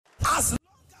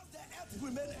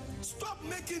Stop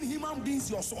making human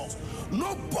beings your source.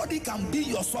 Nobody can be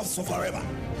your source forever.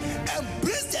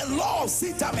 Embrace the law of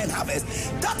seed time and harvest.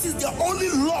 That is the only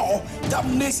law that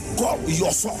makes God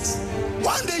your source.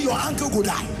 One day your uncle will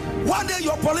die. One day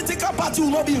your political party will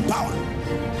not be in power.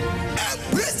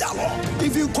 Embrace that law.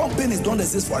 If you companies don't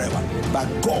exist forever, but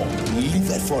God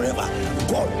liveth forever.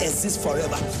 God exists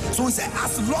forever. So he said,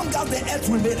 as long as the earth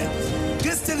remaineth.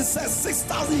 This thing says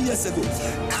 6,000 years ago.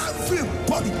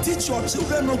 Everybody teach your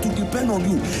children not to depend on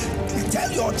you.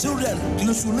 Tell your children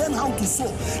you should learn how to sow.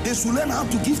 They should learn how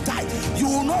to give tithe. You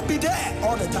will not be there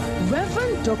all the time.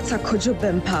 Reverend Dr. Kojo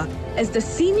Bempah is the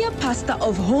senior pastor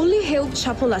of Holy Hill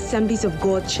Chapel Assemblies of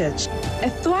God Church, a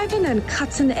thriving and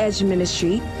cutting-edge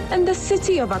ministry in the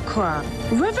city of Accra.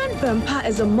 Reverend Bempah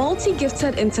is a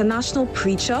multi-gifted international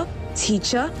preacher,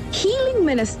 teacher, healing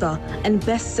minister, and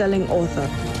best-selling author.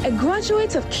 A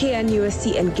graduate of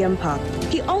KNUST and GEMPA,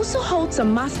 he also holds a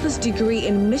master's degree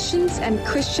in missions and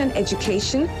Christian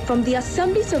education from the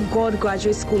Assemblies of God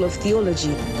Graduate School of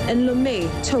Theology in Lomé,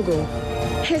 Togo.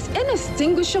 His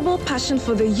inextinguishable passion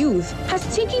for the youth has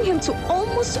taken him to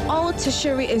almost all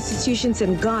tertiary institutions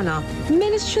in Ghana,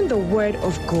 ministering the word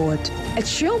of God. A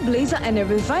trailblazer and a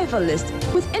revivalist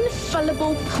with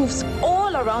infallible proofs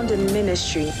all around in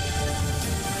ministry.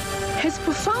 His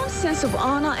profound sense of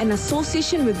honor and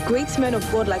association with great men of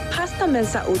God like Pastor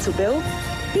Mensa Otabil,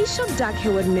 Bishop Doug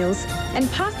Heward Mills, and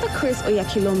Pastor Chris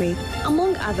Oyakilome,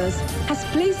 among others, has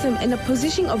placed him in a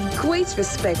position of great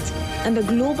respect on the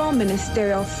global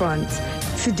ministerial front.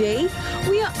 Today,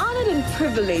 we are honored and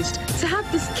privileged to have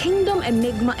this kingdom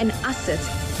enigma and asset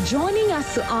joining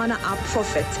us to honor our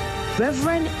prophet,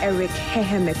 Reverend Eric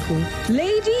Hehemeku.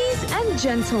 Ladies and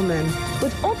gentlemen,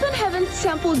 with Open Heaven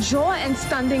Temple joy and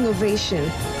standing ovation,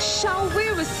 shall we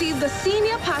receive the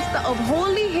senior pastor of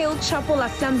Holy Hill Chapel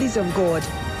Assemblies of God,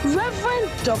 Reverend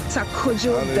Dr.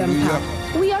 Kojo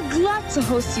Bempah. We are glad to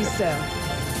host you, sir.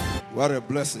 What a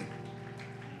blessing.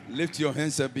 Lift your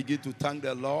hands and begin to thank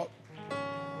the Lord.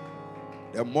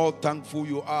 The more thankful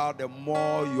you are, the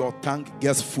more your tank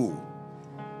gets full.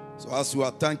 So as you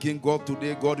are thanking God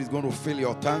today, God is going to fill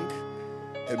your tank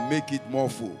and make it more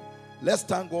full. Let's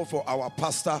thank God for our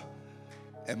pastor,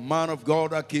 a man of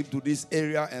God that came to this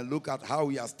area, and look at how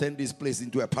he has turned this place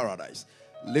into a paradise.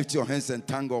 Lift your hands and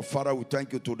thank God. Father, we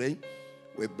thank you today.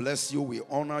 We bless you. We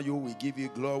honor you. We give you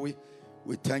glory.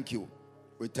 We thank you.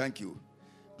 We thank you.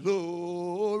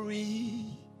 Glory,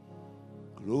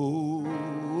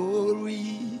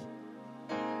 glory,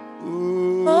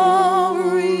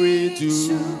 glory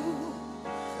to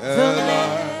the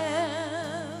Lamb.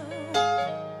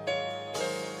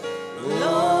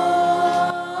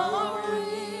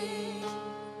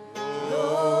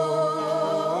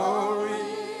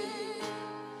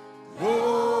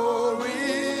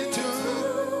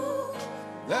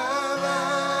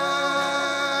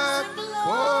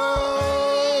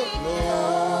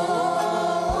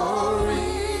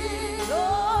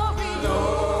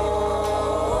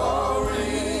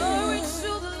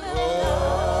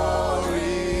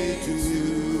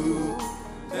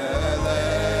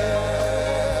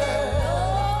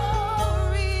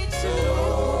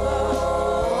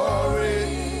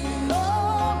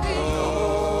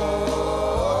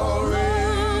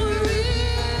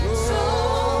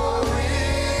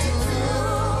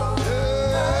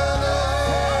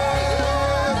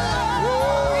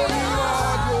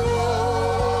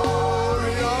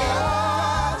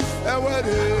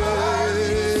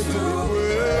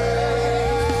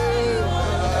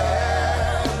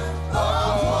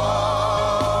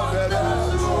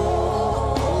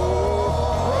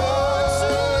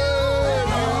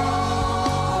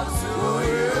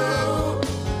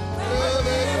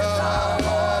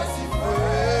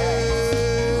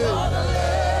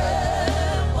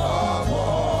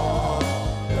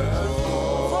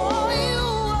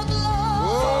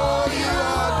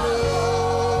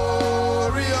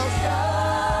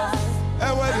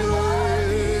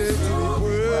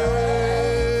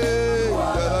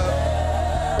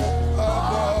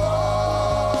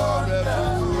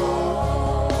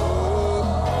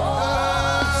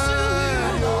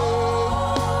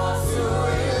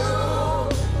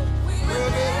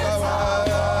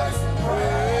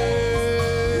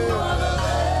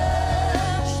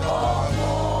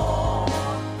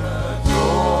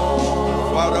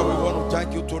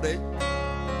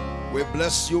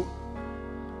 You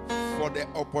for the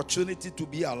opportunity to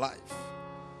be alive.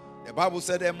 The Bible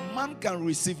said a man can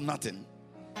receive nothing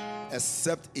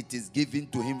except it is given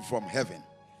to him from heaven.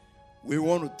 We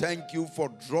want to thank you for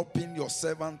dropping your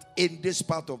servant in this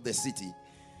part of the city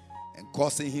and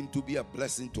causing him to be a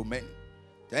blessing to many.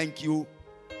 Thank you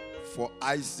for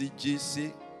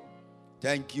ICGC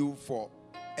Thank you for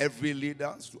every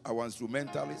leader, our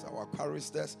instrumentalists, our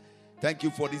choristers. Thank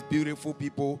you for these beautiful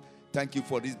people. Thank you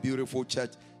for this beautiful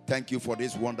church. Thank you for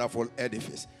this wonderful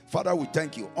edifice. Father, we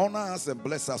thank you. Honor us and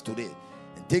bless us today.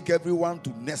 And take everyone to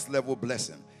next level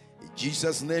blessing. In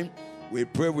Jesus' name, we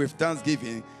pray with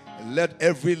thanksgiving. And let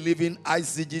every living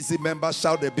ICGC member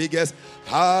shout the biggest,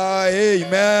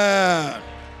 Amen.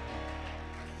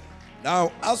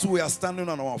 Now, as we are standing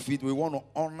on our feet, we want to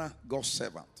honor God's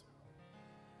servant.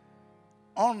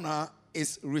 Honor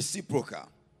is reciprocal.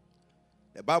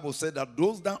 The Bible said that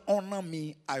those that honor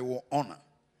me, I will honor.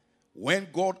 When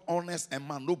God honors a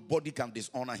man, nobody can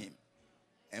dishonor him.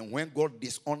 And when God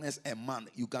dishonors a man,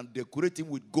 you can decorate him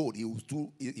with gold. He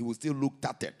will still look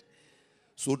tattered.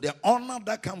 So the honor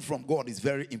that comes from God is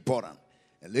very important.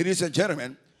 And ladies and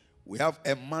gentlemen, we have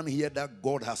a man here that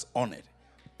God has honored.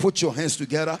 Put your hands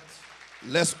together.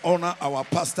 Let's honor our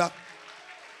pastor,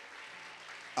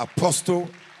 Apostle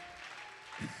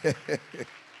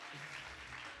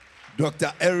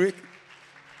Dr. Eric,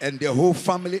 and the whole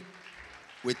family.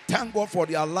 We thank God for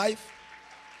their life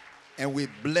and we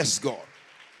bless God.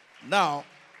 Now,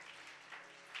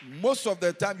 most of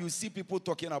the time you see people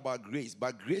talking about grace,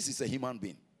 but grace is a human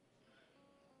being.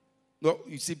 No,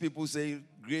 you see people say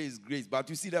grace, grace, but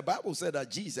you see the Bible said that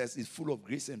Jesus is full of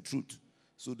grace and truth.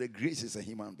 So the grace is a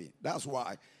human being. That's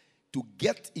why to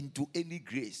get into any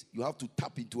grace, you have to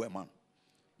tap into a man.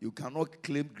 You cannot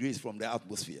claim grace from the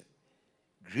atmosphere.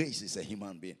 Grace is a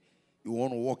human being. You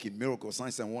want to walk in miracles,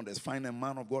 signs, and wonders. Find a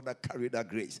man of God that carries that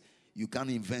grace. You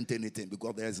can't invent anything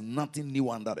because there is nothing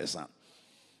new under the sun.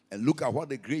 And look at what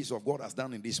the grace of God has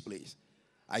done in this place.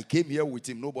 I came here with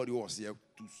him. Nobody was here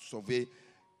to survey.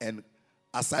 And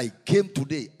as I came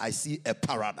today, I see a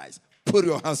paradise. Put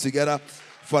your hands together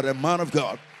for the man of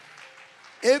God.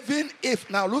 Even if,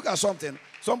 now look at something.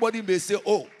 Somebody may say,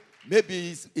 oh,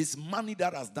 maybe it's money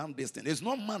that has done this thing. It's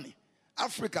not money.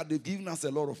 Africa, they've given us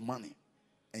a lot of money.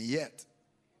 And yet,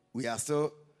 we are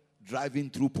still driving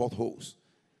through potholes.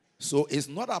 So it's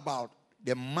not about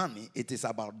the money, it is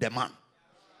about the man.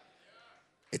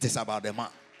 It is about the man.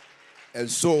 And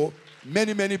so,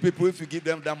 many people, if you give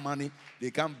them that money,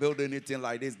 they can't build anything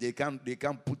like this. They can't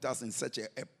put us in such a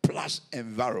plush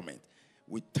environment.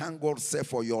 We thank God, sir,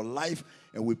 for your life.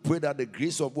 And we pray that the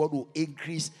grace of God will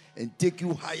increase and take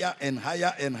you higher and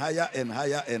higher and higher and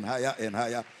higher and higher and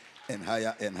higher and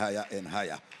higher and higher and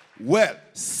higher. Well,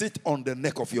 sit on the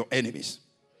neck of your enemies.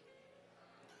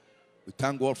 We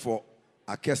thank God for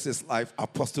Akesse's life,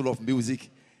 apostle of music,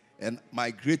 and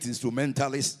my great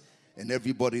instrumentalist, and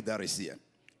everybody that is here.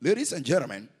 Ladies and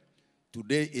gentlemen,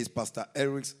 today is Pastor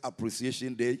Eric's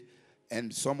Appreciation Day,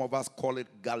 and some of us call it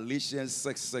Galatians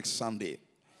 6:6 Sunday.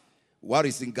 What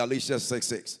is in Galatians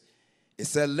 6:6? It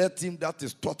said, let him that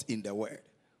is taught in the word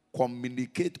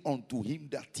communicate unto him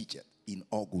that teacheth in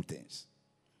all good things.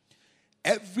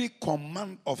 Every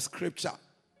command of Scripture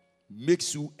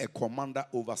makes you a commander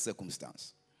over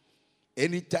circumstance.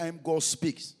 Anytime God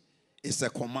speaks, it's a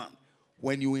command.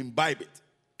 When you imbibe it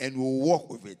and you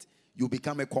walk with it, you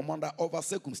become a commander over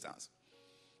circumstance.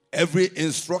 Every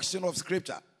instruction of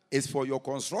Scripture is for your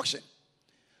construction.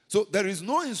 So there is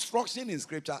no instruction in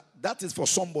Scripture that is for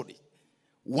somebody.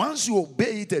 Once you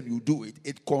obey it and you do it,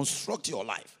 it constructs your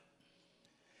life.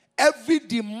 Every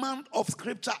demand of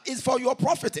Scripture is for your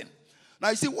profiting. Now,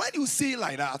 you see, when you see it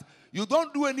like that, you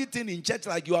don't do anything in church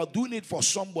like you are doing it for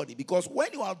somebody. Because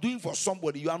when you are doing for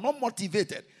somebody, you are not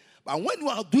motivated. But when you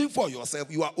are doing for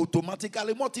yourself, you are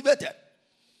automatically motivated.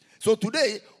 So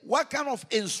today, what kind of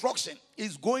instruction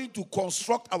is going to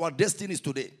construct our destinies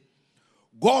today?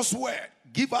 God's word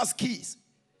gives us keys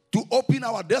to open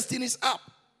our destinies up.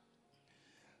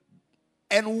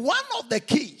 And one of the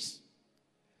keys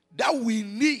that we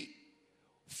need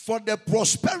for the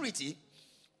prosperity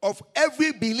of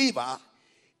every believer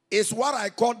is what I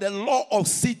call the law of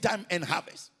seed time and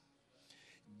harvest.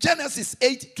 Genesis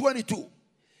 8:22.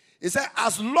 It said,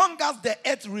 as long as the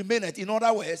earth remaineth, in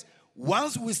other words,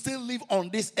 once we still live on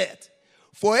this earth,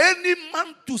 for any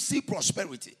man to see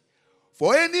prosperity,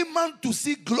 for any man to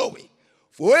see glory,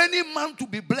 for any man to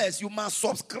be blessed, you must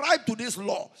subscribe to this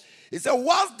law. It said,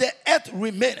 whilst the earth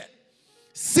remaineth,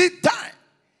 seed time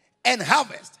and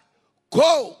harvest,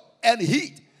 cold and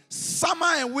heat, summer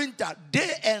and winter,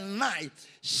 day and night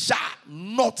shall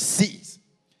not cease.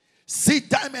 Seed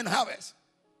time and harvest.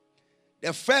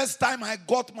 The first time I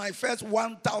got my first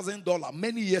 $1,000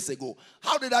 many years ago,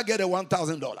 how did I get a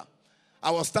 $1,000? I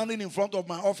was standing in front of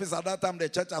my office at that time. The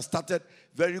church had started,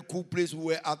 very cool place. We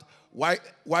were at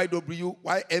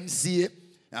YMCA.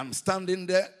 I'm standing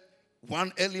there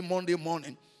one early Monday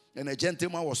morning, and a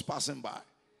gentleman was passing by.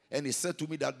 And he said to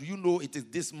me that, do you know it is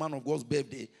this man of God's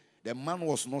birthday? The man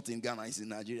was not in Ghana, he's in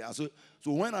Nigeria. So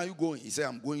when are you going? He said,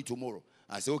 I'm going tomorrow.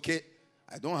 I said, okay,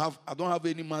 I don't have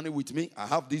any money with me. I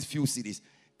have these few cedis.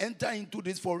 Enter into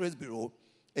this Forex bureau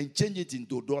and change it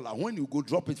into dollar. When you go,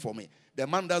 drop it for me. The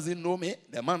man doesn't know me.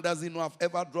 The man doesn't know I've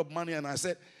ever dropped money. And I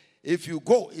said, if you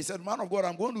go, he said, man of God,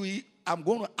 I'm going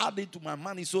to add it to my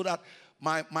money so that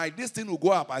my this thing will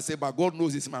go up. I said, but God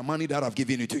knows it's my money that I've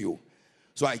given it to you.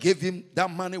 So I gave him that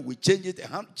money. We changed it,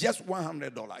 just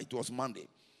 $100. It was Monday.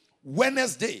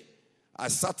 Wednesday, I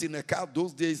sat in a car,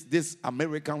 those days, this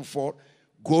American Ford,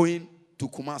 going to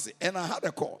Kumasi. And I had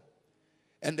a call.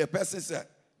 And the person said,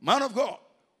 man of God,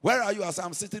 where are you? I said,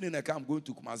 I'm sitting in a car, I'm going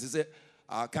to Kumasi. He said,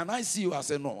 can I see you? I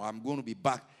said, no, I'm going to be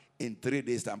back in 3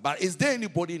 days' time. But is there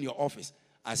anybody in your office?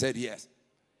 I said, yes.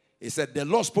 He said, the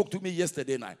Lord spoke to me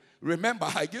yesterday night. Remember,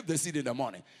 I gave the seed in the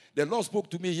morning. The Lord spoke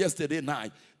to me yesterday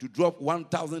night to drop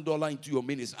 $1,000 into your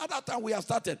ministry. At that time we have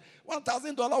started.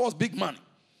 $1,000 was big money.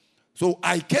 So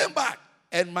I came back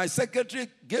and my secretary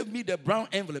gave me the brown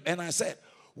envelope. And I said,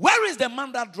 where is the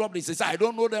man that dropped this? He said, I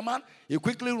don't know the man. He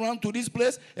quickly ran to this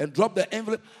place and dropped the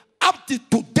envelope. Up to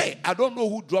today, I don't know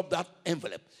who dropped that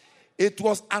envelope. It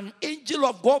was an angel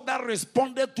of God that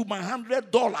responded to my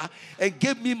 $100 and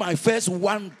gave me my first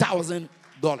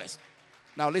 $1,000.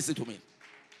 Now listen to me.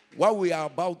 What we are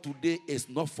about today is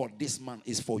not for this man,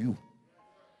 it's for you.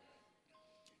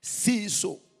 See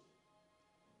so.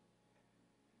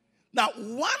 Now,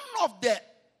 one of the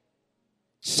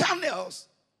channels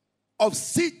of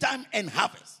seed time and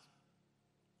harvest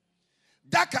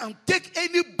that can take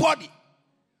anybody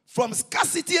from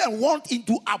scarcity and want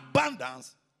into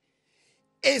abundance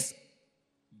is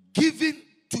giving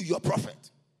to your prophet.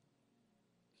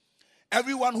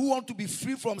 Everyone who wants to be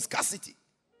free from scarcity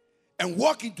and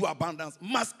walk into abundance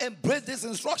must embrace this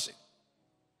instruction.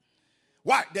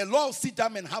 Why? The law of seed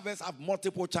time and harvest have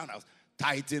multiple channels.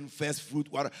 Tithing, first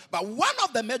fruit, whatever. But one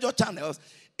of the major channels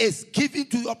is giving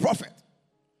to your prophet.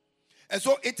 And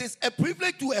so it is a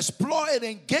privilege to explore and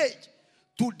engage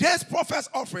today's prophet's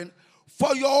offering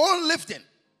for your own lifting.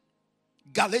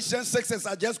 Galatians 6, as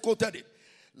I just quoted it.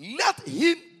 Let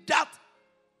him that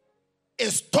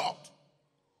is taught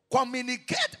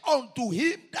communicate unto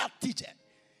him that teacheth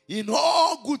in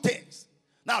all good things.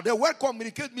 Now, the word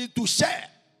communicate means to share.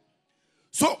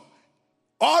 So,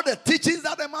 all the teachings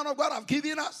that the man of God have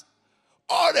given us,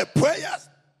 all the prayers,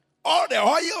 all the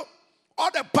oil,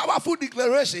 all the powerful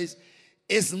declarations,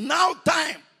 it's now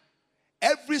time.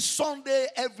 Every Sunday,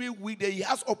 every weekday, he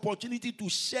has opportunity to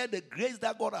share the grace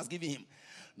that God has given him.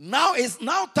 Now it's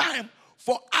now time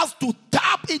for us to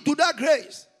tap into that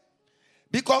grace.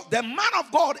 Because the man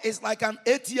of God is like an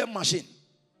ATM machine.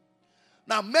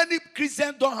 Now, many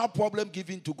Christians don't have problem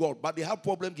giving to God, but they have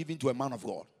problem giving to a man of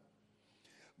God.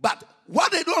 But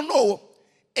what they don't know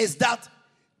is that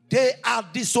they are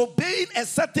disobeying a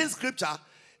certain scripture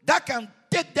that can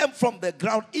take them from the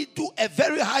ground into a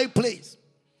very high place.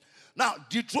 Now,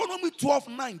 Deuteronomy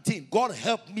 12:19, God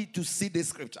helped me to see this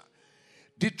scripture.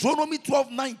 Deuteronomy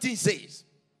 12:19 says,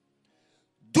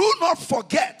 do not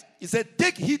forget, he said,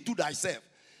 take heed to thyself,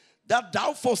 that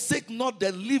thou forsake not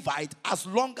the Levite as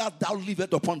long as thou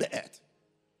livest upon the earth.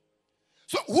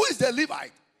 So who is the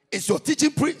Levite? It's your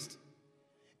teaching priest.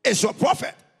 It's your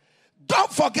prophet.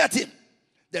 Don't forget him.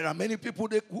 There are many people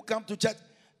who come to church.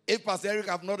 If Pastor Eric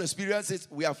have not experienced it,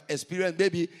 we have experienced.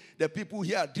 Maybe the people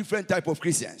here are different type of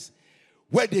Christians.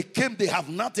 Where they came, they have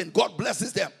nothing. God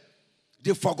blesses them.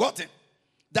 They've forgotten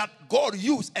that God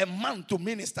used a man to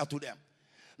minister to them.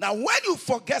 Now, when you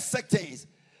forget certain things,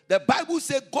 the Bible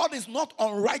says God is not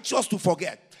unrighteous to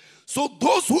forget. So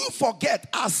those who forget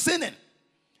are sinning.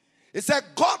 It said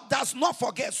God does not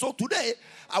forget. So today,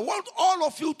 I want all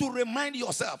of you to remind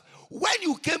yourself, when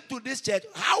you came to this church,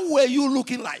 how were you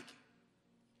looking like?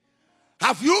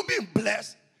 Have you been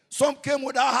blessed? Some came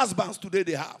without husbands, today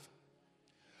they have.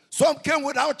 Some came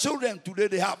without children, today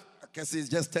they have. Cassie is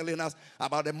just telling us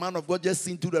about the man of God just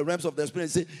seen to the realms of the spirit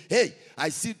and say, hey, I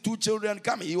see 2 children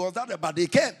coming. He was that, but they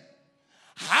came.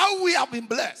 How we have been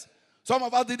blessed. Some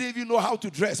of us didn't even know how to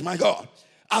dress, my God.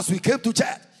 As we came to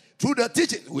church, through the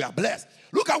teaching, we are blessed.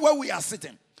 Look at where we are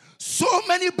sitting. So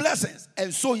many blessings.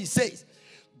 And so he says,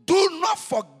 do not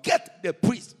forget the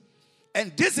priest.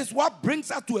 And this is what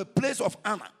brings us to a place of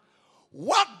honor.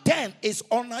 What then is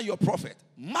honor your prophet?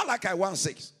 Malachi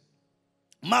 1:6.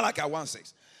 Malachi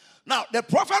 1:6. Now, the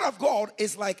prophet of God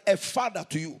is like a father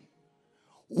to you.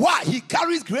 Why? He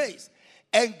carries grace.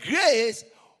 And grace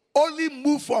only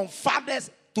moves from fathers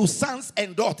to sons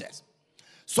and daughters.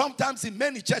 Sometimes in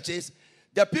many churches,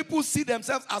 the people see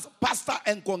themselves as pastor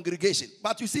and congregation.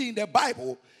 But you see, in the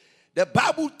Bible, The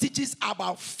Bible teaches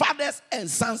about fathers and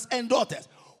sons and daughters.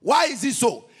 Why is it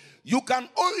so? You can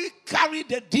only carry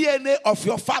the DNA of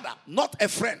your father, not a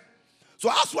friend. So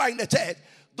that's why in the church,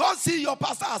 don't see your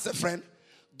pastor as a friend.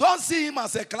 Don't see him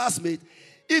as a classmate.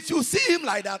 If you see him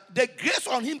like that, the grace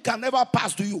on him can never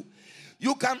pass to you.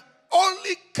 You can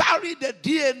only carry the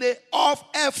DNA of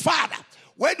a father.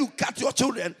 When you cut your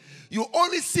children, you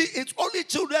only see it's only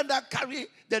children that carry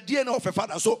the DNA of a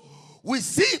father. So we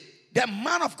see the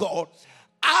man of God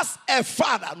as a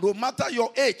father, no matter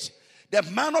your age. The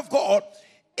man of God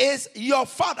is your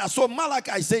father. So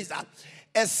Malachi says that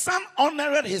a son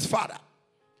honored his father,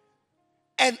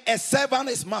 and a servant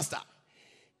his master.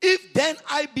 If then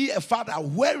I be a father,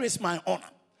 where is my honor?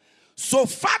 So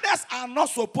fathers are not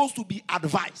supposed to be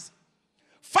advised.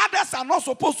 Fathers are not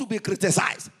supposed to be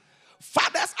criticized.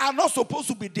 Fathers are not supposed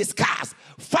to be discussed.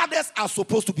 Fathers are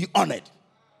supposed to be honored.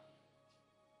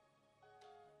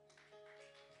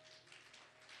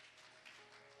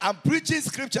 I'm preaching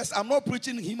scriptures. I'm not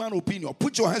preaching human opinion.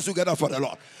 Put your hands together for the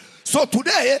Lord. So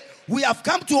today, we have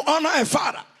come to honor a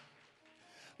father.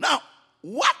 Now,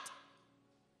 what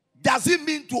does it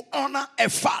mean to honor a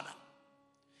father?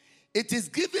 It is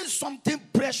giving something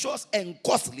precious and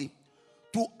costly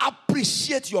to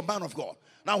appreciate your man of God.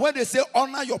 Now, when they say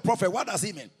honor your prophet, what does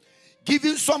it mean?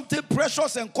 Giving something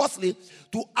precious and costly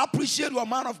to appreciate your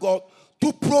man of God,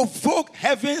 to provoke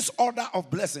heaven's order of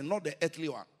blessing, not the earthly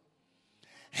one.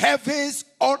 Heaven's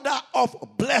order of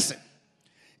blessing.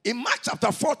 In Mark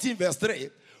chapter 14, verse 3,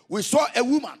 we saw a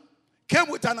woman came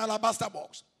with an alabaster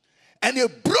box, and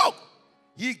it broke.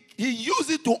 He used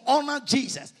it to honor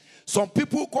Jesus. Some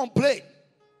people complain.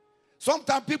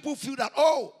 Sometimes people feel that,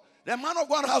 oh, the man of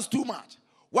God has too much.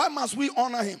 Why must we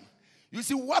honor him? You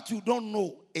see, what you don't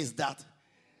know is that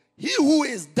he who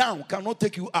is down cannot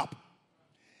take you up.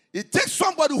 It takes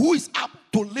somebody who is up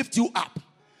to lift you up.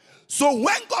 So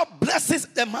when God blesses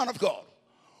the man of God,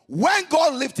 when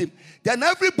God lifts him, then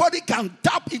everybody can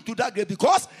tap into that grace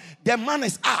because the man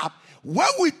is up. When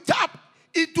we tap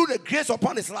into the grace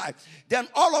upon his life, then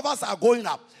all of us are going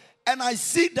up. And I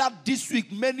see that this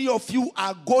week, many of you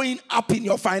are going up in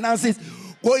your finances,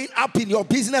 going up in your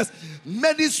business.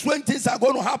 Many strange things are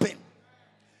going to happen.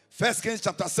 1 Kings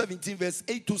chapter 17, verse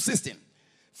 8 to 16.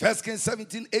 1 Kings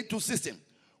 17, 8 to 16.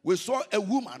 We saw a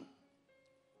woman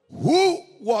who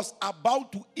was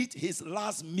about to eat his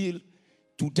last meal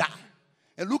to die.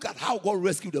 And look at how God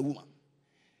rescued the woman.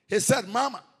 He said,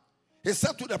 Mama, he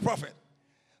said to the prophet,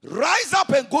 rise up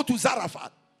and go to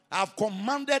Zarephath. I have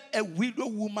commanded a widow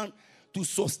woman to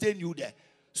sustain you there.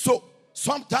 So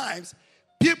sometimes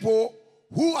people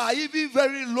who are even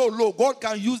very low, God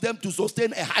can use them to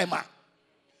sustain a high man.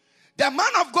 The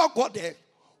man of God got there.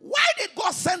 Why did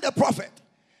God send the prophet?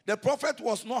 The prophet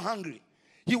was not hungry.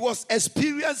 He was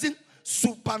experiencing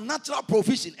supernatural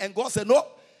provision. And God said, no,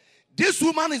 this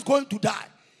woman is going to die.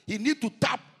 You need to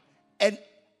tap and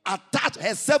attach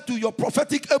herself to your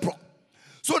prophetic apron.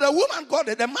 So the woman got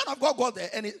there. The man of God got there.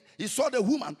 And he saw the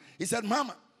woman. He said,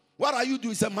 Mama, what are you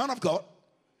doing? He said, man of God,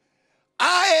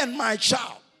 I and my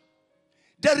child,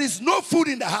 there is no food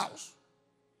in the house.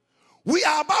 We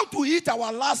are about to eat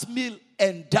our last meal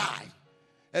and die.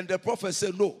 And the prophet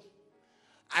said, no.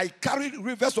 I carry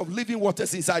rivers of living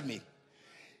waters inside me.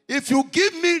 If you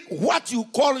give me what you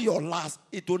call your last,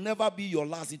 it will never be your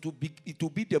last. It will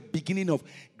be the beginning of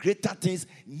greater things,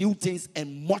 new things,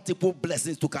 and multiple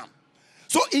blessings to come.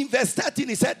 So in verse 13,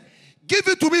 he said, give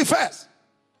it to me first.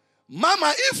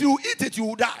 Mama, if you eat it, you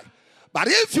will die. But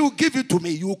if you give it to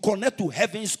me, you will connect to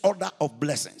heaven's order of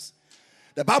blessings.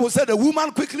 The Bible said the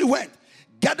woman quickly went,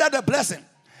 gathered the blessing,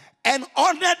 and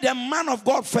honored the man of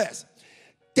God first.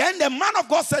 Then the man of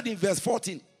God said in verse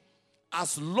 14,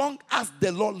 as long as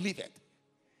the Lord liveth,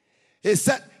 he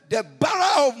said, the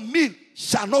barrel of meal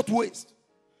shall not waste.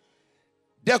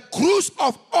 The cruse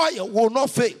of oil will not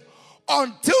fail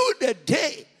until the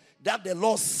day that the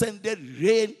Lord sendeth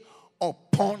rain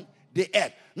upon the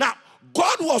earth. Now,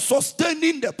 God was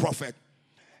sustaining the prophet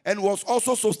and was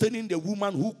also sustaining the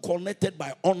woman who connected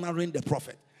by honoring the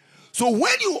prophet. So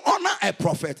when you honor a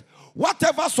prophet,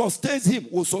 whatever sustains him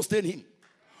will sustain him.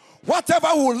 Whatever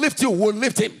will lift you will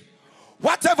lift him.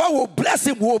 Whatever will bless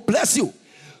him will bless you.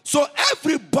 So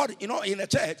everybody, in a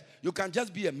church, you can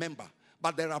just be a member.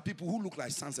 But there are people who look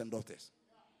like sons and daughters.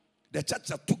 The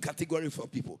church are two categories for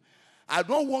people. I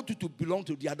don't want you to belong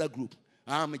to the other group.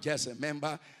 I'm just a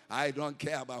member. I don't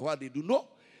care about what they do. No.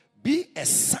 Be a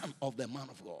son of the man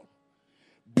of God.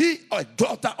 Be a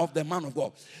daughter of the man of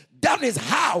God. That is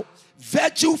how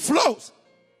virtue flows.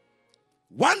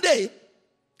 One day,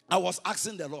 I was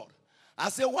asking the Lord. I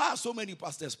said, why are so many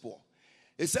pastors poor?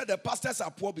 He said the pastors are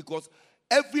poor because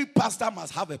every pastor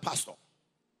must have a pastor.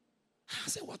 I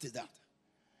said, what is that?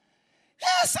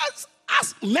 Yes,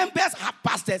 as members have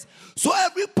pastors, so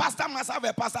every pastor must have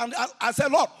a pastor. And I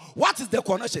said, Lord, what is the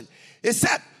connection? He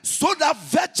said, so that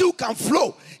virtue can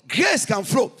flow, grace can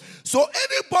flow. So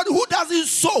anybody who doesn't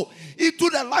sow into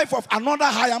the life of another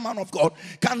higher man of God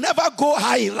can never go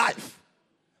high in life.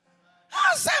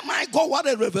 I said, my God, what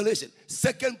a revelation.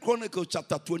 2 Chronicles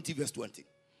chapter 20, verse 20.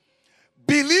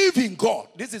 Believe in God.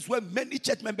 This is where many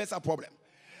church members have problem.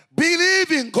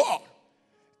 Believe in God,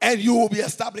 and you will be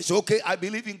established. Okay, I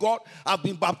believe in God. I've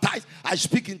been baptized. I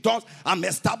speak in tongues. I'm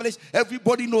established.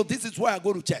 Everybody knows this is where I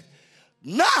go to church.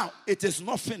 Now, it is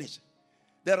not finished.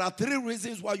 There are 3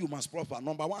 reasons why you must prosper.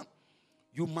 Number 1,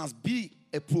 you must be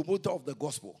a promoter of the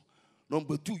gospel.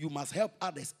 Number 2, you must help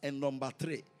others. And number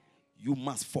 3, you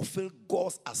must fulfill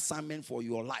God's assignment for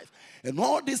your life. And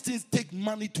all these things take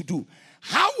money to do.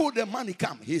 How will the money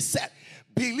come? He said,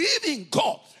 believe in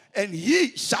God, and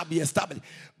ye shall be established.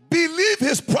 Believe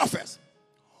his prophets.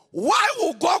 Why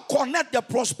will God connect the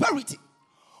prosperity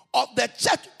of the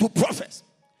church to prophets?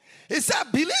 He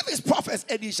said, believe his prophets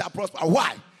and he shall prosper.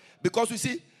 Why? Because you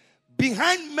see,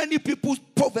 behind many people's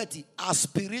poverty are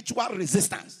spiritual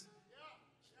resistance.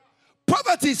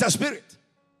 Poverty is a spirit.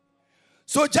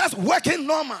 So just working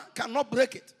normal cannot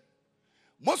break it.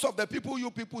 Most of the people you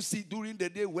people see during the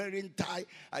day wearing tie,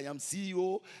 I am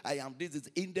CEO, I am this.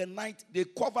 In the night, they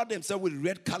cover themselves with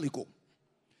red calico.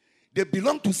 They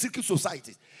belong to secret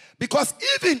societies. Because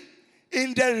even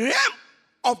in the realm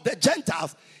of the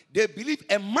Gentiles, they believe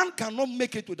a man cannot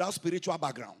make it without spiritual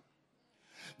background.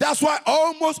 That's why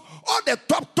almost all the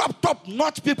top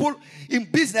notch people in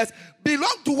business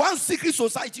belong to one secret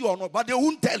society or not, but they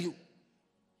won't tell you.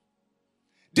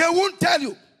 They won't tell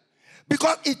you.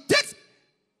 Because it takes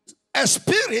a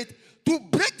spirit to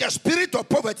break the spirit of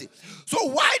poverty. So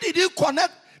why did he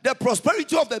connect the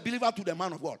prosperity of the believer to the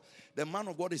man of God? The man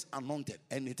of God is anointed,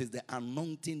 and it is the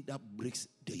anointing that breaks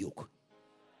the yoke.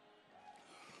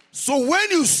 So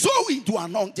when you sow into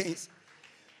anointings,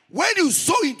 when you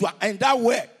sow into, and that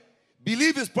word,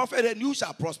 believe his prophet and you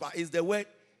shall prosper, is the word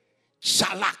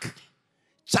chalak.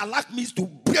 Chalak means to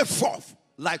break forth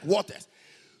like waters.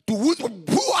 To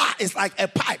pour is like a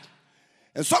pipe.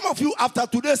 And some of you, after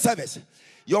today's service,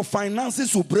 your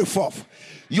finances will break forth.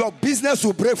 Your business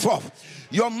will break forth.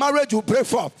 Your marriage will break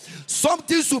forth.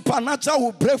 Something supernatural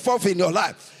will break forth in your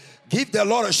life. Give the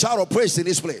Lord a shout of praise in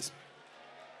this place.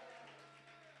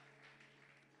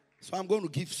 So I'm going to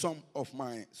give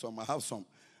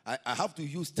I have to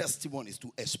use testimonies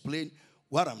to explain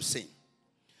what I'm saying.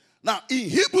 Now, in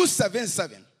Hebrews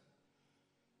 7:7,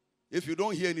 if you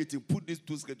don't hear anything, put these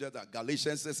 2 scriptures that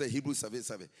Galatians says, Hebrews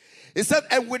 7:7. It said,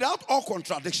 and without all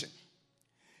contradiction,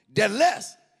 the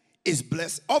less is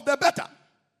blessed of the better.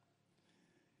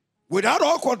 Without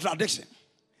all contradiction,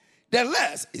 the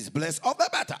less is blessed of the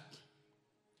better.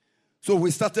 So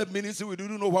we started ministry, we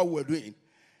didn't know what we were doing.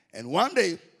 And one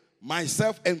day,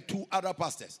 myself and 2 other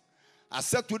pastors, I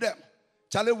said to them,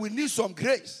 Charlie, we need some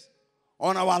grace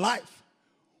on our life.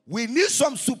 We need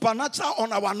some supernatural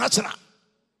on our natural.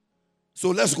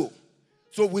 So let's go.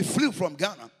 So we flew from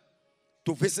Ghana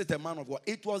to visit a man of God.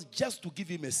 It was just to give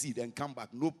him a seed and come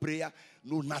back. No prayer,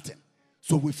 no nothing.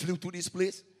 So we flew to this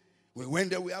place. We went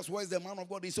there. We asked, where's the man of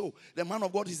God? He said, oh, the man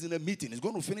of God is in a meeting. He's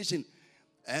going to finish in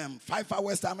 5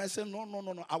 hours time. I said,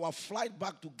 no. Our flight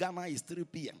back to Ghana is 3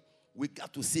 p.m. We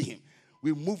got to see him.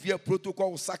 We move here.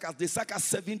 Protocol sack us. They sack us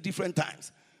 7 different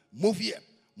times. Move here.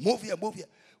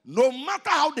 No matter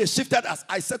how they shifted us,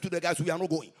 I said to the guys, we are not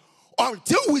going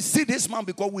until we see this man,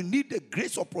 because we need the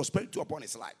grace of prosperity upon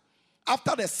his life.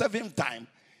 After the 7th time,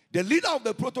 the leader of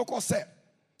the protocol said,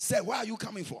 where are you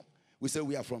coming from? We said,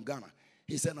 we are from Ghana.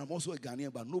 He said, I'm also a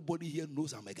Ghanaian, but nobody here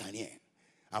knows I'm a Ghanaian.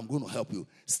 I'm going to help you.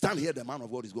 Stand here, the man of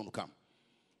God is going to come.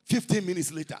 15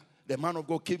 minutes later, the man of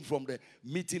God came from the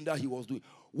meeting that he was doing.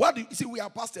 We are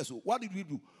pastors, so what did we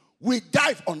do? We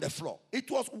dived on the floor.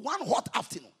 It was one hot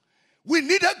afternoon. We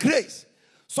needed grace.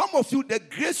 Some of you, the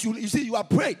grace, you see, you are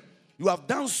praying. You have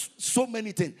done so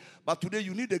many things. But today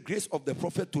you need the grace of the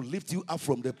prophet to lift you up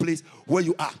from the place where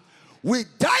you are. We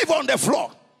dive on the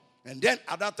floor. And then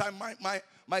at that time,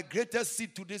 my greatest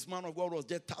seed to this man of God was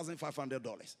just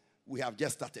 $1,500. We have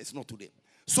just started. It's not today.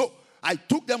 So I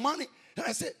took the money and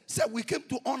I said, we came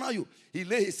to honor you. He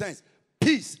laid his hands.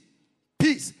 Peace,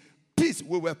 peace, peace.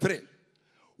 We were praying.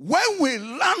 When we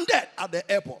landed at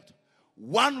the airport,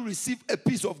 one received a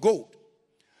piece of gold.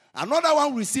 Another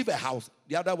one received a house.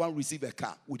 The other one received a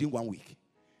car within 1 week.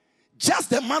 Just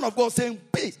the man of God saying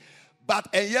peace.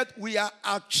 And yet we are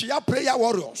actual prayer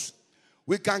warriors.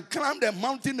 We can climb the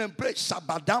mountain and pray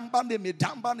Shabadamba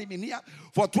Nemedamba Neminia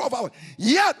for 12 hours.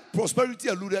 Yet prosperity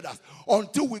eluded us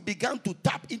until we began to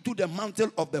tap into the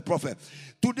mantle of the prophet.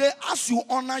 Today, as you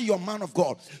honor your man of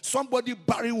God, somebody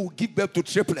barren will give birth to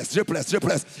triplets.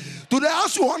 Today,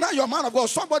 as you honor your man of God,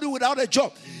 somebody without a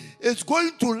job is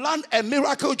going to land a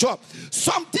miracle job.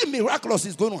 Something miraculous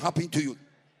is going to happen to you.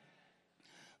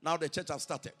 Now the church has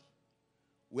started.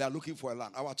 We are looking for a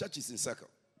land. Our church is in Circle,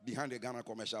 behind the Ghana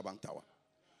Commercial Bank Tower.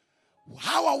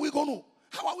 How are we going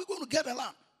to get a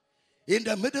land in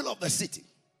the middle of the city?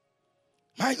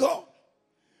 My God,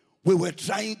 we were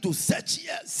trying to search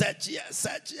here. So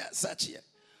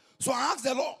I asked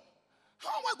the Lord, how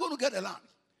am I going to get a land?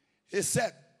 He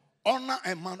said, honor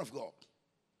a man of God.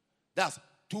 That's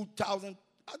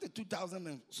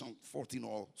 2014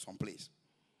 or someplace.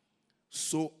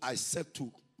 So I said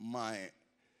to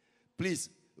please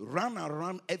run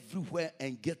around everywhere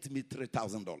and get me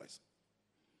 $3,000.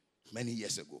 Many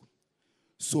years ago.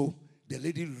 So the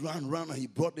lady ran and he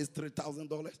brought this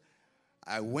 $3,000.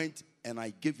 I went and I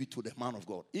gave it to the man of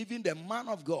God. Even the man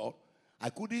of God, I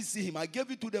couldn't see him. I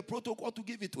gave it to the protocol to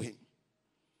give it to him.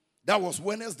 That was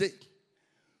Wednesday.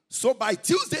 So by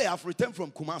Tuesday, I've returned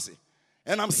from Kumasi.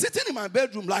 And I'm sitting in my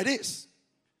bedroom like this.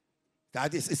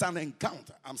 It's an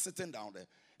encounter. I'm sitting down there.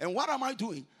 And what am I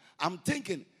doing? I'm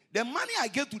thinking, the money I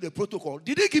gave to the protocol,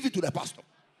 did he give it to the pastor?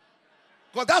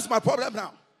 Because that's my problem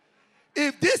now.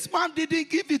 If this man didn't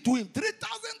give it to him,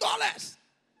 $3,000,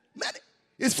 man,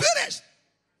 it's finished.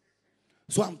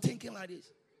 So I'm thinking like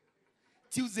this.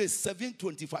 Tuesday,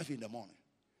 7:25 in the morning.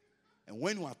 And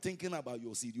when you are thinking about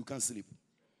your seed, you can't sleep.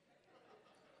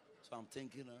 So I'm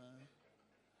thinking,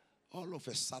 all of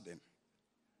a sudden,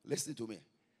 listen to me.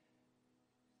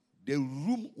 The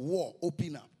room wall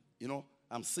opened up. You know,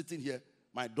 I'm sitting here.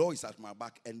 My door is at my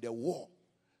back. And the wall,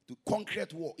 the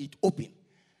concrete wall, it opened.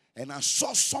 And I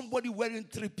saw somebody wearing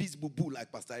 3-piece bubu like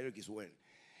Pastor Eric is wearing.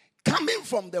 Coming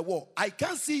from the wall. I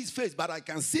can't see his face, but I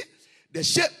can see the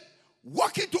shape.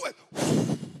 Walking to it.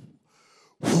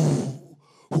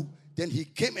 Then he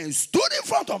came and stood in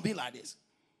front of me like this.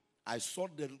 I saw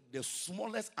the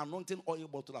smallest anointing oil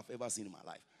bottle I've ever seen in my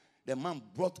life. The man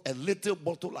brought a little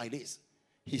bottle like this.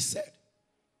 He said,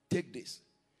 take this.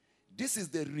 This is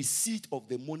the receipt of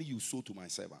the money you sold to my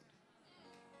servant.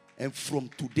 And from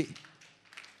today,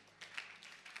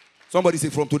 somebody say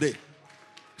from today.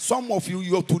 Some of you,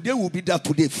 your today will be that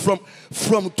today. From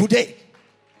today.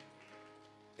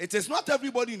 It is not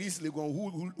everybody in East Legon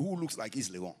who looks like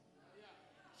East Legon.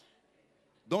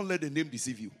 Don't let the name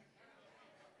deceive you.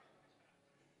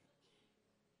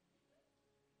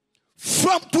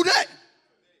 From today.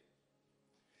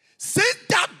 Since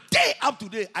that day up to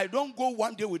today, I don't go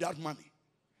one day without money.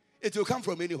 It will come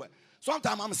from anywhere.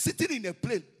 Sometimes I'm sitting in a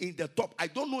plane in the top. I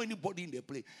don't know anybody in the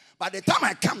plane. By the time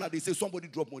I come now, they say somebody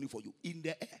drop money for you in the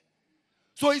air.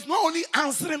 So it's not only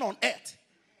answering on earth.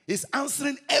 It's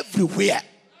answering everywhere.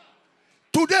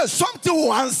 Today, something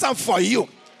will answer for you.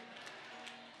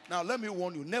 Now, let me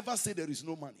warn you. Never say there is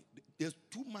no money. There's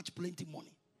too much plenty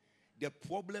money. The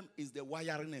problem is the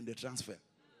wiring and the transfer.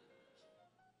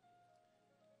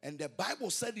 And the Bible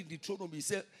said in Deuteronomy, it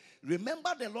said,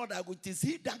 remember the Lord, it is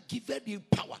he that giveth you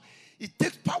power. It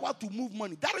takes power to move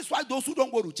money. That is why those who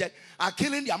don't go to church are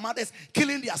killing their mothers,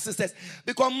 killing their sisters.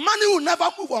 Because money will never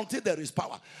move until there is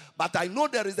power. But I know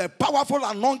there is a powerful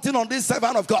anointing on this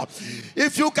servant of God.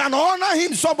 If you can honor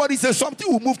him, somebody says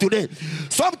something will move today.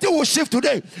 Something will shift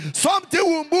today. Something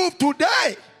will move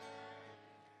today.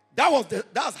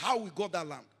 That's how we got that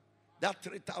land. That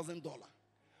 $3,000.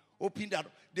 Opened that.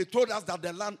 They told us that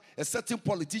the land, a certain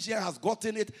politician has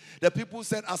gotten it. The people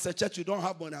said, as a church, you don't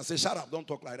have money. I said, shut up, don't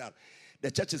talk like that.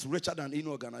 The church is richer than any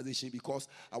organization because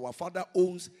our father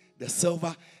owns the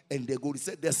silver and the gold. He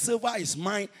said, the silver is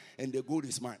mine and the gold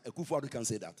is mine. Akufo-Addo can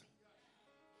say that.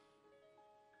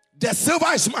 The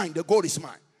silver is mine, the gold is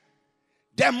mine.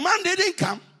 The man didn't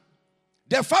come.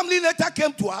 The family later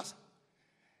came to us.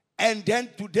 And then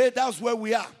today, that's where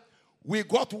we are. We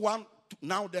got one.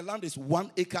 Now the land is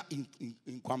 1 acre in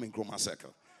Kwame Nkrumah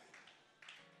Circle.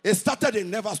 It started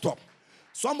and never stopped.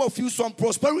 Some of you, some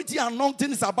prosperity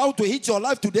anointing is about to hit your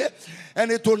life today, and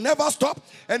it will never stop,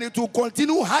 and it will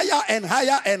continue higher and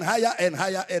higher and higher and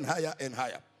higher and higher and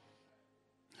higher.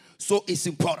 So it's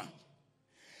important.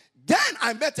 Then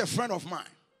I met a friend of mine.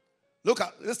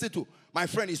 Listen to my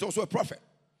friend. He's also a prophet.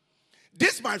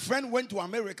 This my friend went to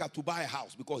America to buy a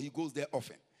house because he goes there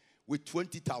often with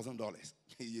 $20,000.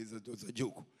 It was a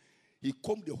joke. He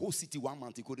combed the whole city 1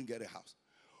 month. He couldn't get a house.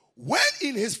 When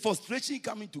in his frustration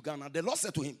coming to Ghana, the Lord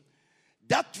said to him,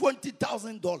 that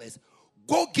 $20,000,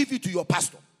 go give it to your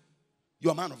pastor,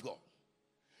 your man of God.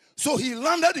 So he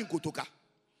landed in Kotoka.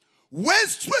 Went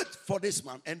straight for this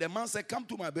man. And the man said, come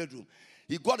to my bedroom.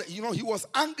 He got, he was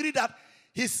angry that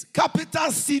his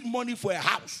capital seed money for a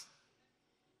house.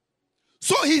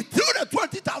 So he threw the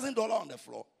 $20,000 on the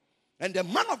floor. And the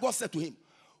man of God said to him,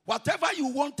 whatever you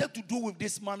wanted to do with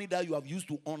this money that you have used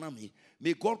to honor me,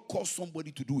 may God cause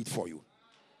somebody to do it for you.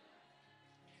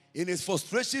 In his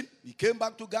frustration, he came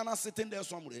back to Ghana, sitting there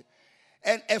somewhere.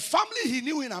 And a family he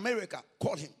knew in America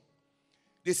called him.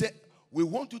 They said, we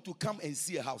want you to come and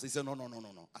see a house. He said, no.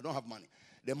 I don't have money.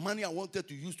 The money I wanted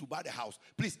to use to buy the house.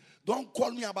 Please, don't call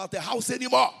me about the house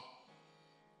anymore.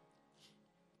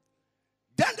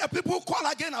 Then the people call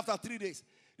again after 3 days.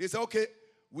 They say, okay,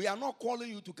 we are not calling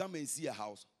you to come and see a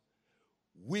house.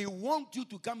 We want you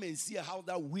to come and see a house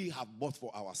that we have bought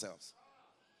for ourselves.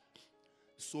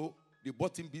 So they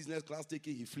bought him business class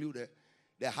ticket. He flew there.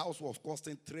 The house was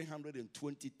costing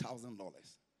 $320,000.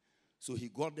 So he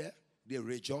got there. They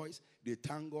rejoiced. They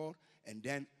thanked God. And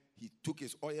then he took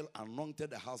his oil,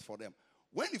 anointed the house for them.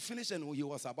 When he finished and he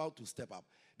was about to step up,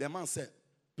 the man said,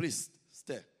 please,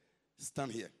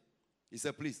 stand here. He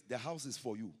said, please, the house is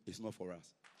for you. It's not for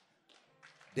us.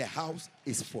 The house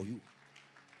is for you.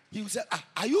 He said,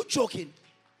 are you joking?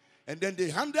 And then they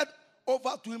handed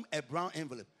over to him a brown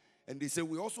envelope. And they said,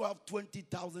 we also have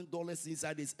 $20,000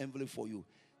 inside this envelope for you.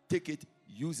 Take it,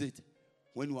 use it.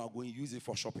 When you are going, use it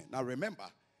for shopping. Now remember,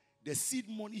 the seed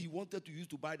money he wanted to use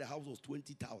to buy the house was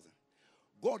 $20,000.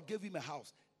 God gave him a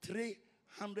house,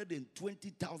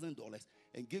 $320,000,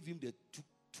 and gave him the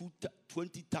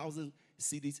 20,000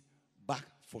 cedis back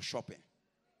for shopping.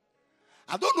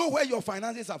 I don't know where your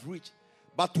finances have reached,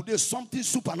 but today something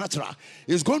supernatural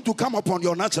is going to come upon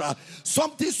your natural.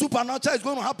 Something supernatural is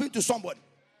going to happen to somebody.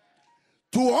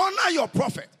 To honor your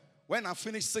prophet. When I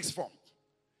finish sixth form,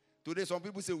 today some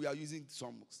people say we are using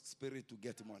some spirit to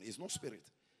get money. It's not spirit.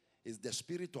 It's the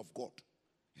Spirit of God.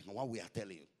 You know what we are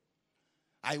telling you.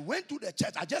 I went to the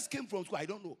church. I just came from school. I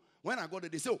don't know. When I got there,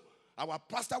 they said, oh, our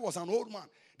pastor was an old man.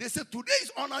 They said, today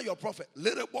is honor your prophet.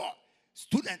 Little boy,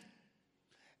 student.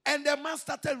 And the man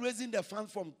started raising the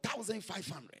funds from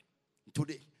 1,500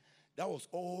 today. That was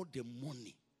all the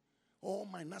money. All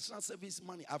my national service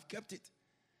money. I've kept it.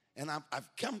 And I've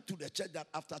come to the church that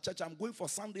after church, I'm going for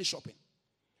Sunday shopping.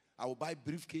 I will buy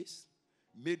briefcase,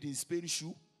 made in Spain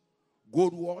shoe,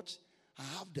 gold watch. I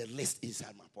have the list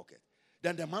inside my pocket.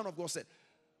 Then the man of God said,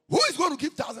 who is going to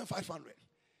give 1,500?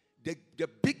 The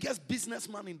biggest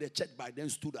businessman in the church by then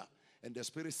stood up. And the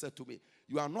Spirit said to me,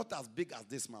 you are not as big as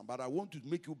this man, but I want to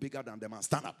make you bigger than the man.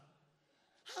 Stand up.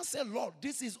 I said, Lord,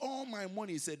 this is all my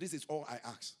money. He said, this is all I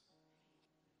ask.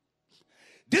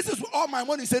 This is all my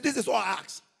money. He said, this is all I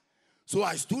ask. So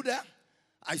I stood there.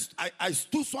 I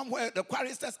stood somewhere. The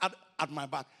choristers at my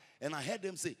back. And I heard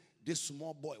them say, this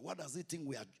small boy, what does he think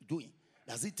we are doing?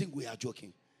 Does he think we are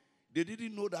joking? They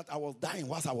didn't know that I was dying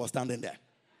whilst I was standing there.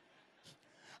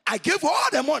 I gave all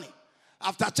the money.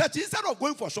 After church, instead of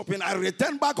going for shopping, I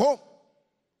returned back home.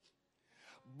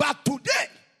 But today,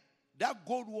 that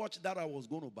gold watch that I was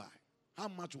going to buy, how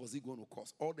much was it going to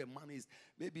cost? All the money is,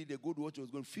 maybe the gold watch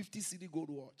was going 50 cedi gold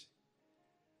watch.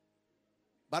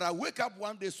 But I wake up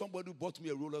one day, somebody bought me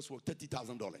a Rolex for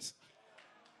 $30,000.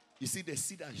 You see the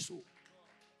seed I sow.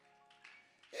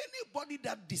 Anybody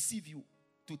that deceive you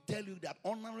to tell you that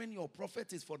honoring your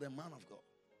prophet is for the man of God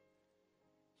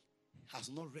has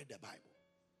not read the Bible.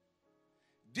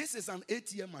 This is an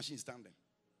ATM machine standing.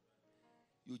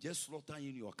 You just slaughter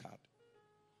in your card.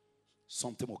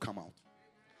 Something will come out.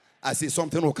 I say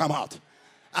something will come out.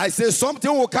 I say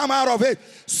something will come out of it.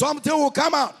 Something will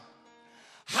come out.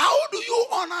 How do you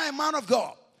honor a man of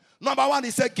God? Number one,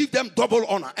 he said, give them double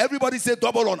honor. Everybody say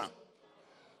double honor.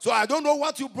 So I don't know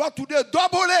what you brought today.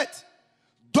 Double it.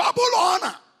 Double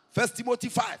honor. 1 Timothy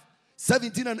 5,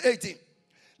 17 and 18.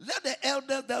 Let the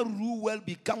elders that rule well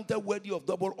be counted worthy of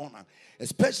double honor,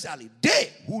 especially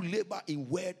they who labor in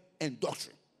word and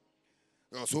doctrine.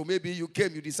 So maybe you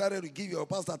came, you decided to give your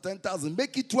pastor 10,000,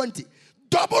 make it 20.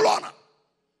 Double honor.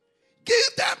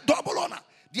 Give them double honor.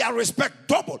 Their respect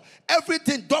double.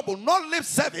 Everything double. Not lip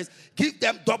service. Give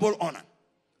them double honor.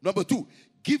 Number two,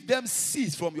 give them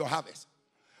seeds from your harvest.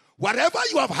 Whatever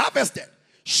you have harvested,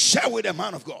 share with the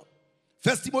man of God.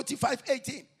 1 Timothy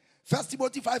 5:18. 1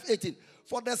 Timothy 5:18.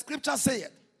 For the scripture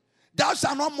saith, thou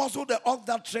shalt not muzzle the ox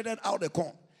that treadeth out the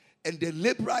corn, and the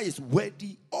laborer is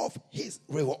worthy of his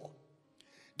reward.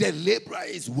 The laborer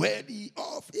is worthy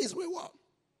of his reward.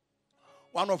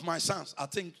 One of my sons, I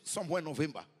think somewhere in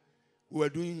November, we were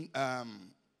doing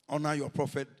honor your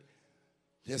prophet.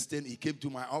 Yesterday, he came to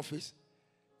my office,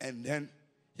 and then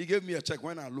he gave me a check.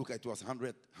 When I look, it was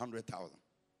 100,000.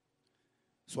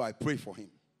 So I prayed for him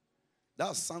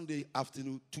That's Sunday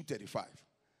afternoon, 2:35.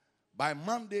 By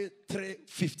Monday,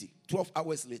 3:50, 12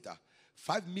 hours later,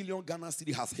 5 million Ghana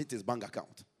cedi has hit his bank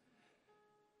account.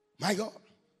 My God.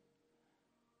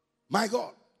 My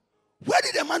God. Where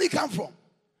did the money come from?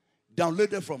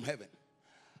 Downloaded from heaven.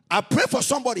 I pray for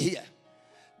somebody here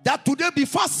that today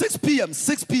before 6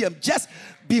 p.m., just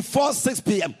before 6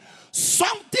 p.m.,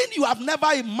 something you have never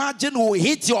imagined will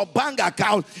hit your bank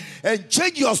account and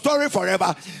change your story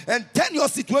forever and turn your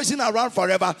situation around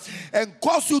forever and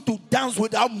cause you to dance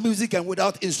without music and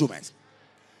without instruments.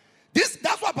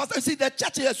 That's why Pastor see the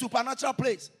church is a supernatural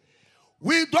place.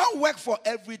 We don't work for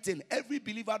everything. Every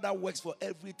believer that works for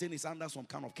everything is under some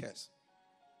kind of curse.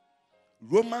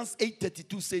 Romans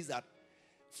 8:32 says that,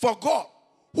 for God,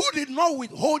 who did not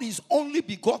withhold his only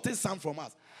begotten Son from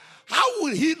us, how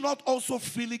will he not also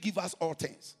freely give us all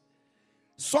things?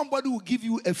 Somebody will give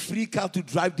you a free car to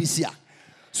drive this year.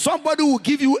 Somebody will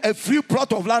give you a free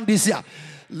plot of land this year.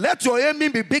 Let your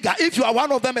aiming be bigger if you are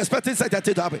one of them expecting such a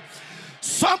thing to happen.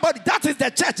 Somebody, that is the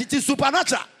church. It is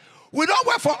supernatural. We don't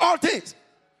work for all things.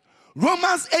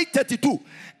 Romans 8:32.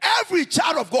 Every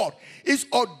child of God is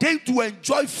ordained to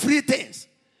enjoy free things.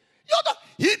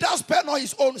 He does spare not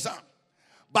his own Son,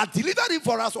 but delivered him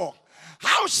for us all.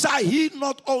 How shall he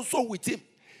not also with him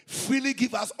freely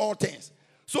give us all things?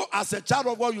 So as a child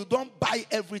of God, you don't buy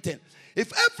everything.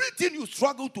 If everything you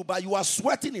struggle to buy, you are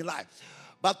sweating in life.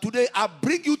 But today I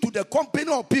bring you to the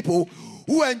company of people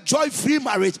who enjoy free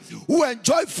marriage, who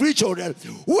enjoy free children,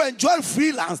 who enjoy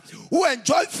free lands, who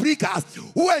enjoy free cars,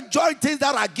 who enjoy things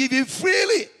that are given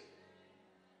freely.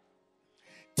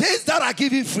 Things that are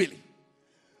given freely.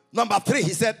 Number 3,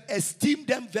 he said, esteem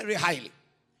them very highly.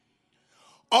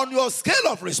 On your scale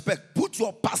of respect, put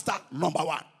your pastor number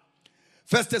 1.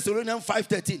 1 Thessalonians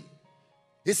 5:13.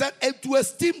 He said, and to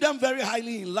esteem them very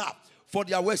highly in love for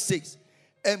their work's sake,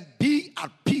 and be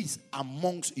at peace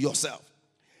amongst yourself.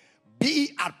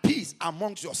 Be at peace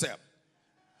amongst yourself.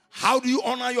 How do you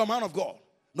honor your man of God?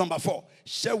 Number 4,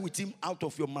 share with him out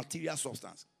of your material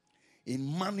substance, in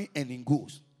money and in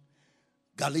goods.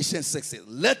 Galatians 6 says,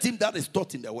 let him that is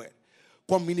taught in the word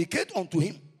communicate unto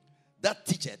him that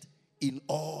teacheth in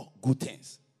all good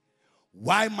things.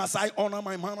 Why must I honor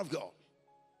my man of God?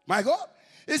 My God,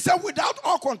 it said without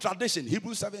all contradiction,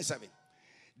 Hebrews 7:7.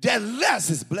 The less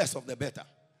is blessed of the better.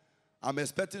 I'm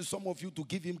expecting some of you to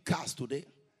give him cars today.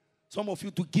 Some of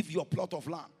you to give your plot of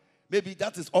land. Maybe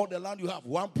that is all the land you have,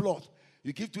 1 plot.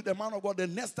 You give to the man of God, the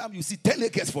next time you see 10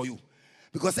 acres for you.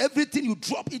 Because everything you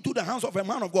drop into the hands of a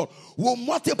man of God will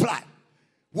multiply.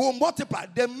 Will multiply.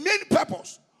 The main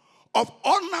purpose of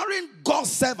honoring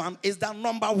God's servant is that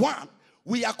number 1,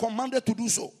 we are commanded to do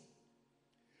so.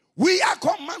 We are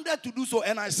commanded to do so.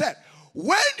 And I said,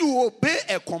 when you obey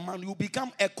a command, you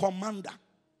become a commander.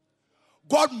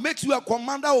 God makes you a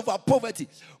commander over poverty.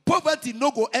 Poverty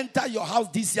no go enter your house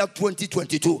this year,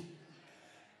 2022.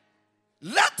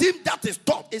 Let him that is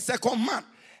taught. It's a command.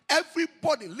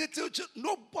 Everybody, little children,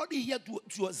 nobody here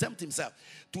to exempt himself.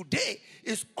 Today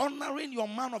is honoring your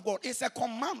man of God. It's a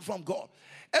command from God.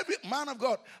 Every man of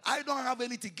God, I don't have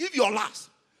anything. Give your last.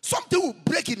 Something will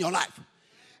break in your life.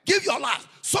 Give your last.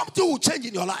 Something will change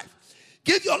in your life.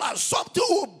 Give your last. Something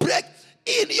will break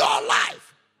in your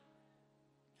life.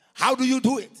 How do you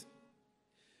do it?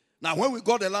 Now, when we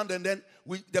got the land and then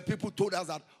the people told us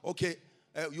that, okay,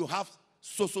 you have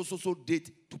so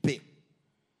date to pay.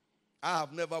 I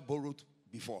have never borrowed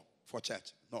before for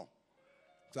church. No.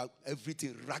 So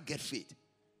everything ragged faith.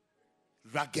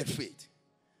 Ragged faith.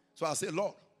 So I said,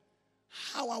 Lord,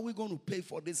 how are we going to pay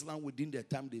for this land within the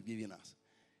time they've given us?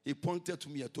 He pointed to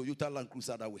me a Toyota Land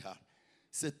Cruiser that we had. He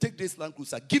said, take this Land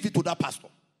Cruiser, give it to that pastor.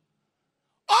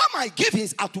 All my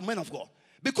givings are to men of God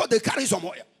because they carry some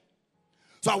oil.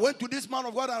 So I went to this man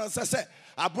of God and I said,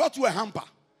 I brought you a hamper.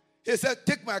 He said,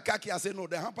 take my car key. I said, no,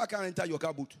 the hamper can't enter your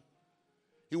car boot.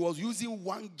 He was using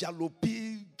one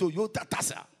jalopy Toyota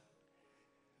Tassa.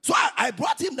 So I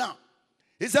brought him down.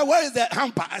 He said, where is the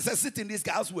hamper? I said, sit in this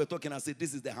car. As we were talking, I said,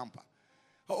 this is the hamper.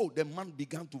 Oh, the man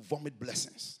began to vomit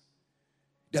blessings.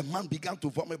 The man began to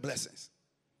vomit blessings.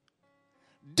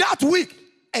 That week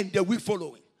and the week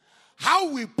following, how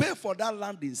we pay for that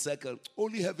land in Circle,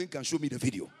 only heaven can show me the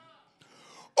video.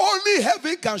 Only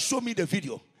heaven can show me the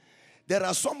video. There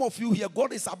are some of you here,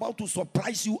 God is about to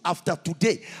surprise you after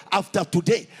today, after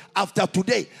today, after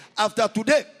today, after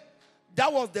today.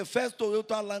 That was the first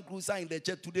Toyota Land Cruiser in the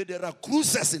church. Today there are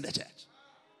cruisers in the church.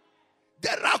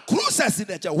 There are cruisers in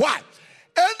the church. Why?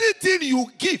 Anything you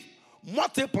give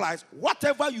multiplies.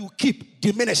 Whatever you keep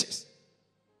diminishes.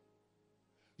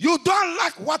 You don't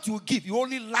lack what you give. You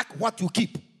only lack what you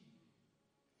keep.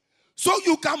 So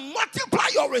you can multiply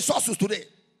your resources today.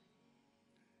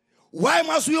 Why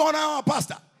must we honor our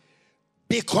pastor?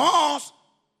 Because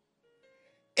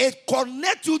it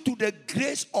connects you to the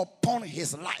grace upon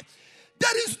his life.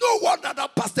 There is no wonder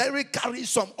that Pastor Eric carries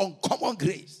some uncommon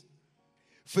grace.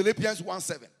 Philippians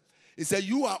 1:7. He said,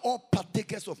 you are all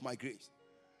partakers of my grace.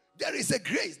 There is a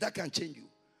grace that can change you.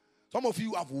 Some of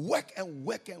you have worked and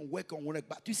worked and worked on work.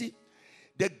 But you see,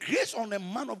 the grace on a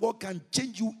man of God can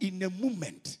change you in a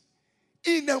moment.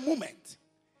 In a moment.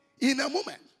 In a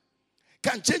moment.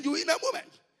 Can change you in a moment.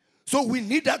 So we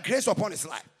need that grace upon his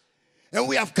life. And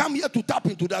we have come here to tap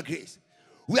into that grace.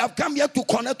 We have come here to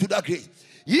connect to that grace.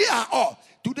 Ye are all.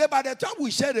 Today, by the time we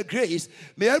share the grace,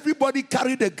 may everybody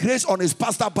carry the grace on his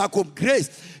pastor back home.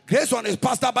 Grace on his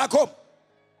pastor back home.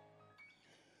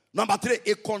 Number 3,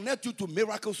 it connects you to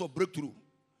miracles of breakthrough.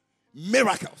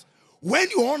 Miracles. When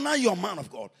you honor your man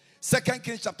of God, 2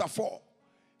 Kings chapter 4,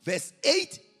 verse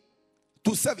 8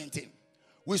 to 17.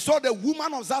 We saw the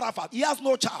woman of Zarephath. He has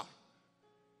no child.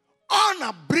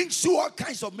 Honor brings you all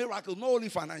kinds of miracles, not only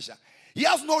financial. He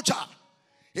has no child.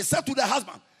 He said to the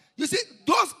husband, you see,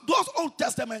 those Old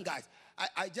Testament guys,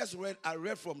 I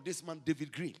read from this man,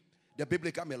 David Green, the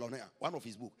biblical millionaire, one of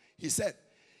his books. He said,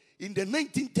 in the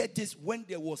 1930s, when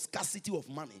there was scarcity of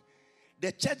money,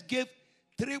 the church gave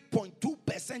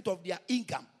 3.2% of their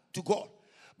income to God.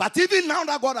 But even now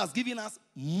that God has given us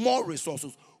more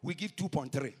resources, we give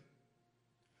 2.3.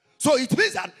 So it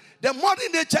means that the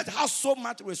modern day church has so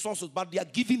much resources, but their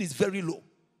giving is very low.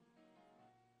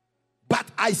 But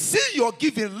I see your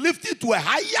giving lifted to a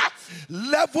higher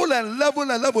level and level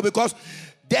and level, because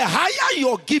the higher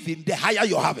your giving, the higher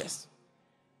your harvest.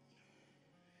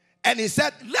 And he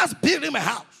said, let's build him a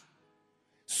house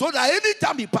so that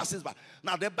anytime he passes by.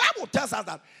 Now the Bible tells us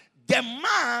that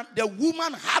the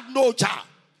woman had no child.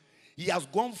 He has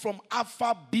gone from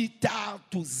alpha, beta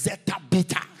to zeta,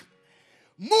 beta.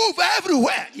 Move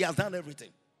everywhere. He has done everything.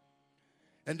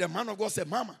 And the man of God said,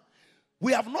 Mama,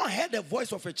 we have not heard the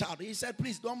voice of a child. He said,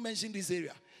 please don't mention this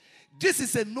area. This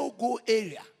is a no-go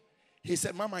area. He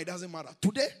said, Mama, it doesn't matter.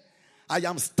 Today, I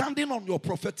am standing on your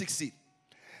prophetic seed.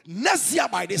 Next year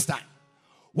by this time,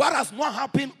 what has not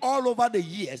happened all over the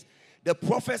years, the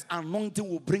prophet's anointing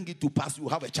will bring it to pass. You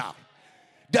have a child.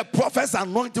 The prophet's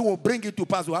anointing will bring it to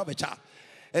pass. You have a child.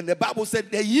 And the Bible said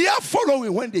the year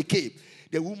following when they came,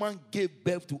 the woman gave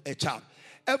birth to a child.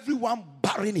 Everyone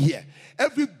barren here.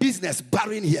 Every business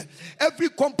barren here. Every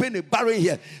company barren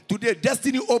here. Today,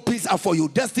 destiny opens up for you.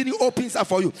 Destiny opens up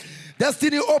for you.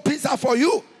 Destiny opens up for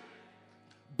you.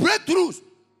 Breakthroughs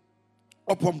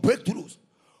upon breakthroughs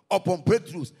upon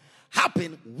breakthroughs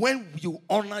happen when you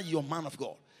honor your man of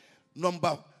God.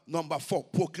 Number 4,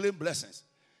 proclaim blessings.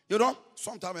 You know,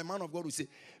 sometimes a man of God will say,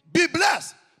 be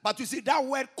blessed. But you see, that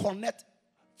word connect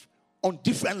on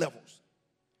different levels.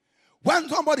 When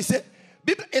somebody says,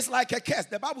 it's like a curse.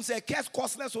 The Bible says, curse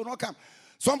costless will not come.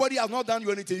 Somebody has not done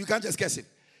you anything. You can't just curse him.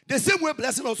 The same way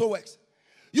blessing also works.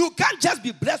 You can't just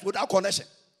be blessed without connection.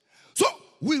 So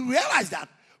we realize that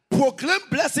proclaim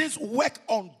blessings work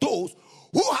on those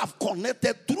who have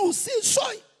connected through seed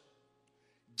sowing.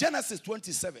 Genesis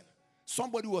 27.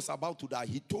 Somebody was about to die.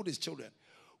 He told his children,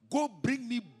 go bring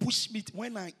me bushmeat.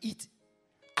 When I eat,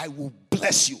 I will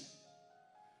bless you.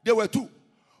 There were 2.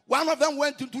 One of them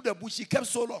went into the bush. He kept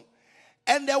so long.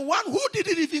 And the one who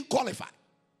didn't even qualify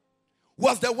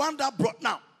was the one that brought.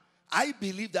 Now, I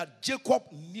believe that Jacob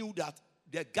knew that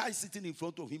the guy sitting in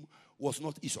front of him was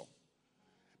not Esau.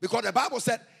 Because the Bible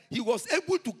said he was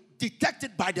able to detect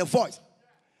it by the voice.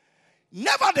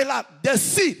 Nevertheless, the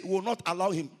seed will not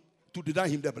allow him to deny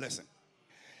him the blessing.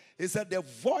 He said the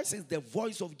voice is the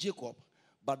voice of Jacob,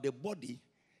 but the body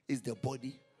is the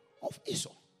body of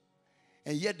Esau.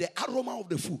 And yet the aroma of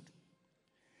the food,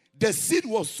 the seed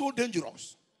was so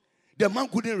dangerous, the man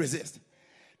couldn't resist.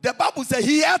 The Bible said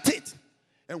he ate it.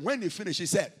 And when he finished, he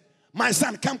said, my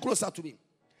son, come closer to me.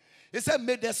 He said,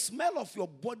 may the smell of your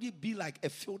body be like a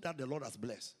field that the Lord has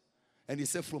blessed. And he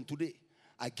said, from today,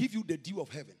 I give you the dew of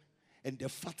heaven and the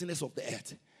fatness of the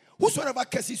earth. Whosoever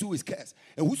curses you is cursed,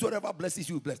 and whosoever blesses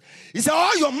you is blessed. He said,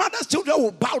 all your mother's children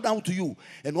will bow down to you,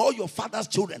 and all your father's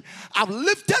children. I've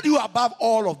lifted you above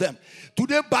all of them.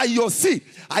 Today, by your seed,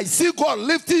 I see God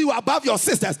lifting you above your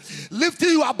sisters, lifting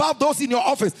you above those in your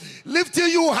office, lifting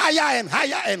you higher and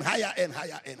higher and higher and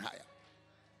higher and higher.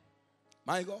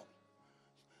 My God.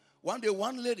 One day,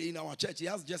 one lady in our church, he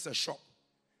has just a shop.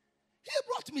 He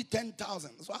brought me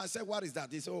 10,000. So I said, what is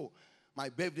that? He said, oh, my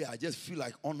birthday, I just feel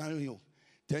like honoring you.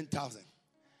 10,000.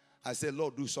 I said,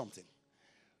 Lord, do something.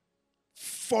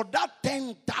 For that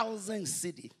 10,000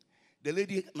 cedi, the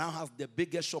lady now has the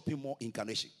biggest shopping mall in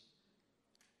Carnation.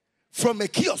 From a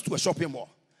kiosk to a shopping mall.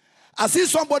 I see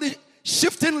somebody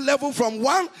shifting level from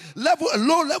one level, a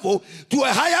low level, to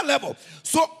a higher level.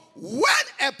 So when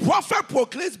a prophet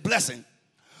proclaims blessing,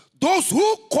 those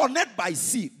who connect by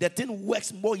seed, the thing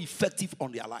works more effective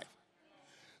on their life.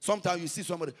 Sometimes you see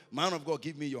somebody, man of God,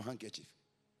 give me your handkerchief.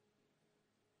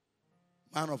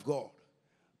 Man of God.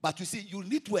 But you see, you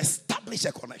need to establish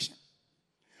a connection.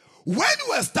 When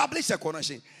you establish a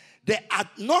connection, the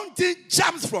anointing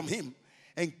jumps from him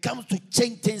and comes to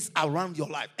change things around your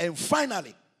life. And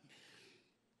finally,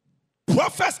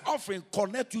 prophet's offering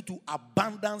connect you to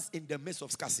abundance in the midst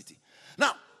of scarcity.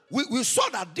 Now, we saw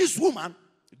that this woman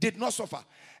did not suffer.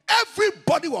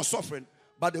 Everybody was suffering,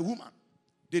 but the woman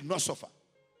did not suffer.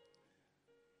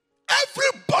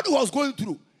 Everybody was going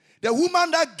through. The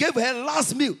woman that gave her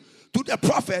last meal to the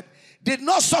prophet did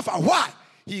not suffer. Why?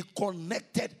 He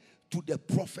connected to the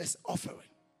prophet's offering.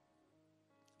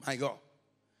 My God.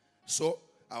 So,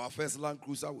 our first Land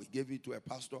Cruiser, we gave it to a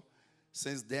pastor.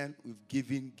 Since then, we've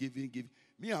given.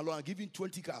 Me alone, I'm giving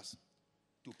 20 cars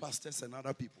to pastors and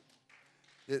other people.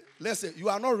 Let's say, you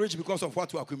are not rich because of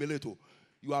what you accumulate.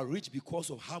 You are rich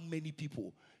because of how many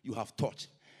people you have taught.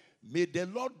 May the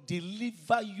Lord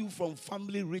deliver you from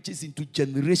family riches into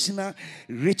generational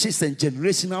riches and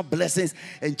generational blessings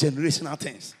and generational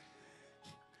things.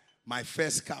 My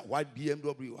first car, white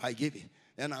BMW, I gave it.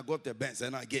 And I got the Benz,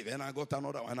 and I gave. And I got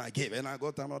another one, and I gave. And I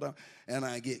got another, and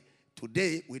I gave.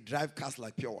 Today, we drive cars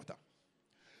like pure water.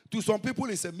 To some people,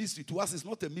 it's a mystery. To us, it's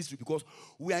not a mystery because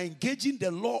we are engaging the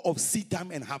law of seed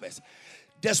time and harvest.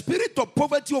 The spirit of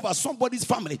poverty over somebody's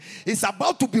family is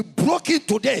about to be broken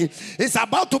today. It's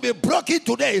about to be broken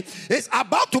today. It's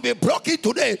about to be broken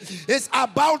today. It's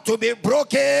about to be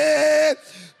broken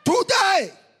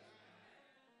today.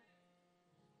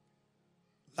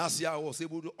 Last year, I was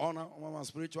able to honor one of my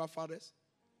spiritual fathers.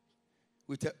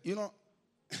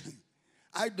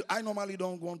 I normally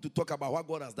don't want to talk about what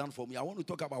God has done for me. I want to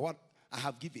talk about what I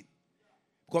have given.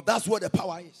 Because that's where the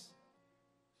power is.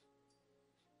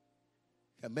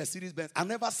 A Mercedes Benz. I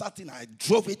never sat in. I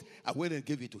drove it. I went and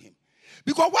gave it to him.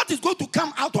 Because what is going to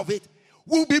come out of it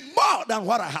will be more than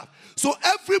what I have. So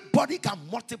everybody can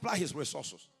multiply his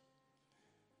resources.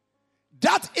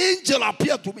 That angel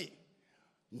appeared to me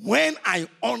when I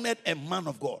honored a man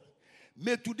of God.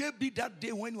 May today be that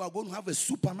day when you are going to have a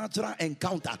supernatural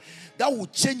encounter that will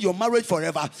change your marriage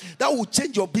forever. That will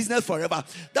change your business forever.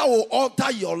 That will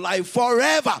alter your life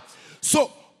forever.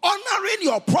 So honoring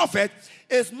your prophet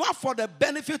is not for the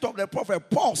benefit of the prophet.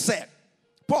 Paul said,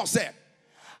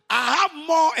 I have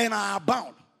more and I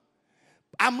abound.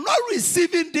 I'm not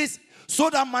receiving this so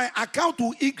that my account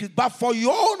will increase, but for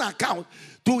your own account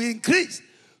to increase.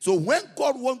 So when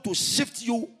God wants to shift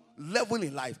you level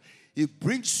in life, He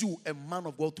brings you a man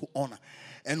of God to honor.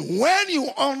 And when you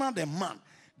honor the man,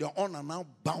 the honor now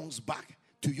bounces back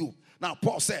to you. Now,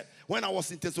 Paul said, when I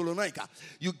was in Thessalonica,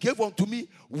 you gave unto me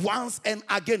once and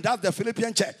again. That's the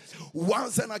Philippian church.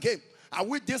 Once and again. And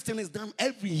with this thing is done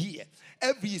every year.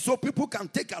 Every year. So people can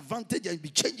take advantage and be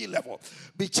changing level.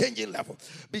 Be changing level.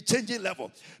 Be changing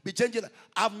level. Be changing level.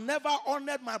 I've never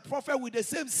honored my prophet with the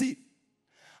same seed.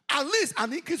 At least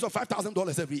an increase of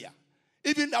 $5,000 every year.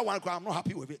 Even that one, I'm not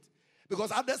happy with it.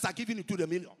 Because others are giving it to the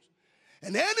millions.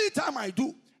 And anytime I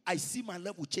do, I see my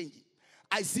level changing.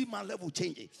 I see my level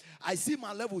changing. I see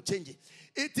my level changing.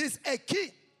 It is a key.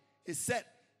 It said,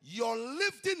 your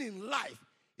lifting in life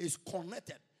is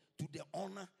connected to the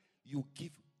honor you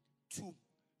give to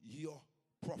your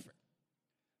prophet.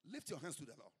 Lift your hands to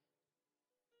the Lord.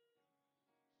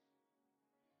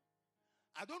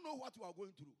 I don't know what you are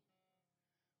going through,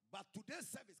 but today's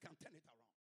service can turn it around.